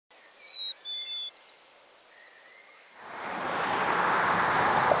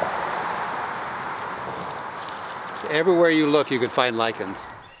everywhere you look, you could find lichens.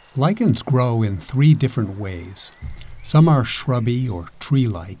 Lichens grow in 3 different ways. Some are shrubby or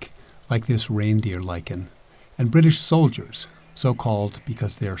tree-like this reindeer lichen, and British soldiers, so called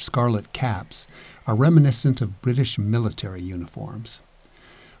because their scarlet caps are reminiscent of British military uniforms.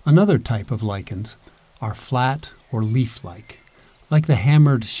 Another type of lichens are flat or leaf-like the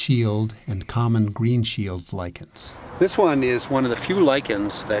hammered shield and common green shield lichens. This one is one of the few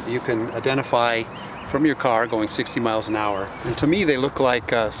lichens that you can identify from your car going 60 miles an hour. And to me, they look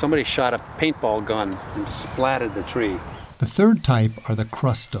like somebody shot a paintball gun and splattered the tree. The third type are the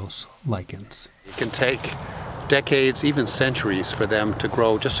crustose lichens. It can take decades, even centuries, for them to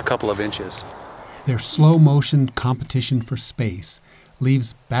grow just a couple of inches. Their slow-motion competition for space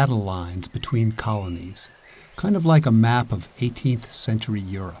leaves battle lines between colonies, kind of like a map of 18th century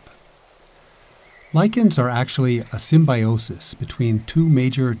Europe. Lichens are actually a symbiosis between 2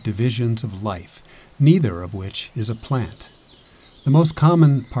 major divisions of life, neither of which is a plant. The most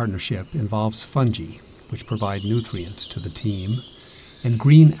common partnership involves fungi, which provide nutrients to the team, and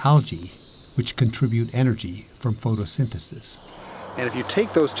green algae, which contribute energy from photosynthesis. And if you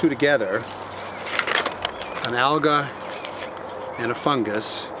take those 2 together, an alga and a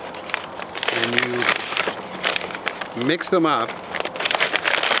fungus, and you mix them up,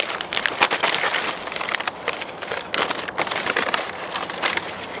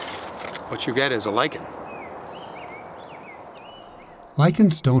 what you get is a lichen.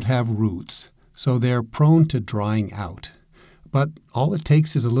 Lichens don't have roots, so they're prone to drying out. But all it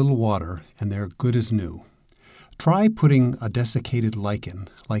takes is a little water, and they're good as new. Try putting a desiccated lichen,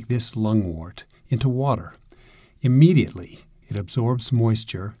 like this lungwort, into water. Immediately, it absorbs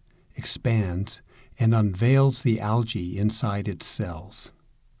moisture, expands, and unveils the algae inside its cells.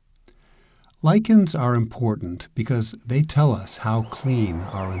 Lichens are important because they tell us how clean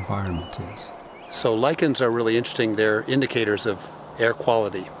our environment is. So lichens are really interesting. They're indicators of air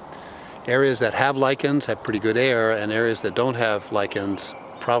quality. Areas that have lichens have pretty good air, and areas that don't have lichens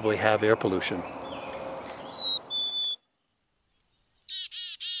probably have air pollution.